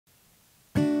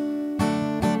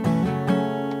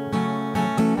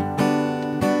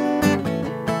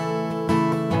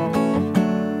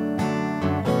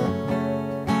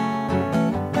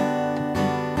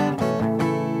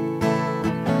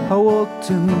walked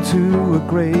into a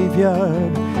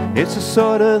graveyard. It's the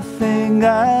sort of thing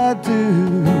I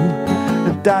do.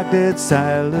 A dark, dead,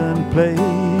 silent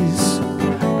place.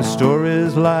 The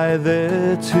stories lie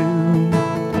there too.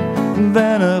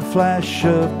 Then a flash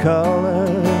of color,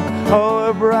 or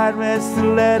a bright red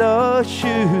stiletto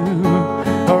shoe,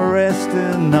 or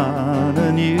resting on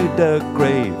a new dug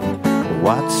grave.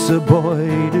 What's a boy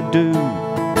to do?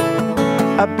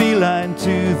 A beeline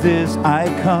to this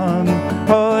icon,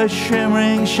 or a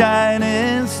shimmering,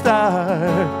 shining star,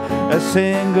 a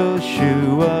single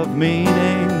shoe of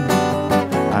meaning.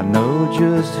 I know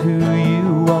just who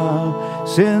you are,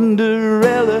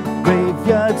 Cinderella,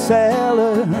 graveyard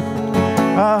seller.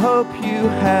 I hope you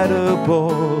had a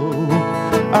ball.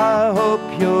 I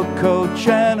hope your coach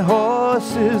and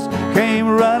horses came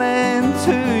running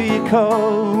to your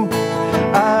call.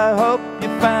 I hope you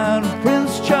found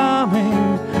Prince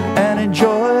Charming and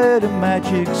enjoyed a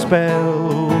magic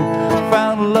spell.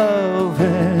 Found love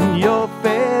in your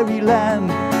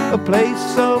fairyland, a place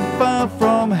so far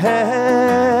from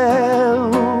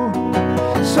hell.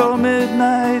 So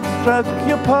midnight struck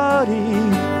your party,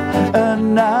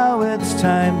 and now it's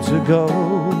time to go.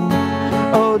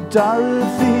 Oh,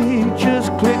 Dorothy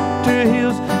just clicked her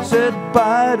heels, said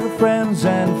bye to friends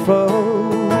and foe.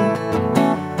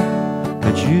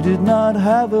 But you did not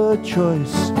have a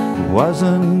choice, it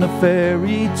wasn't a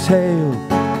fairy tale.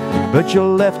 But you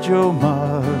left your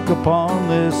mark upon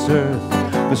this earth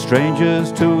for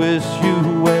strangers to wish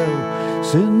you well.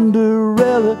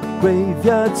 Cinderella,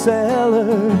 graveyard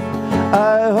seller,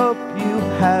 I hope you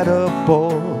had a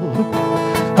ball.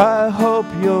 I hope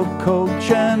your coach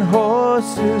and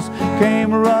horses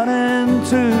came running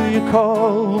to your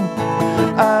call.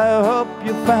 I hope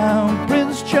you found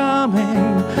Prince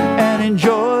Charming and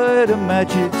enjoyed a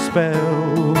magic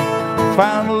spell.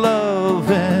 Found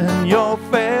love in your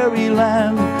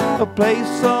fairyland, a place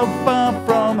so far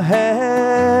from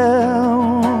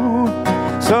hell.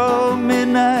 So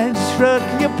midnight struck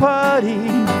your party,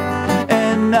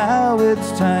 and now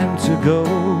it's time to go.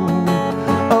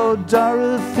 Oh,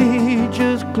 Dorothy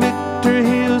just clicked her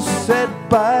heels, said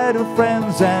bye to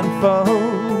friends and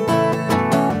foe.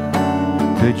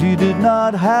 But you did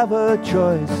not have a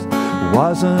choice, it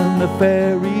wasn't a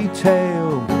fairy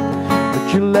tale.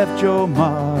 But you left your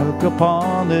mark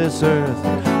upon this earth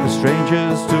for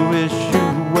strangers to wish you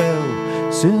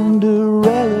well.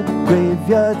 Cinderella,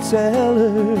 graveyard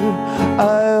seller,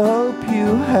 I hope you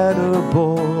had a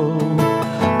ball.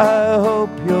 I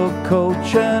hope your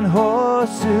coach and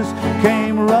horses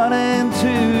came running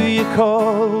to your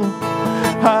call.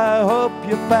 I hope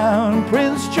you found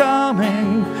Prince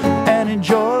Charming and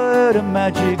enjoyed a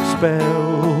magic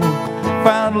spell.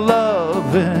 Found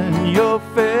love in your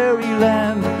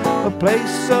fairyland, a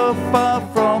place so far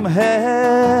from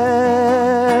hell.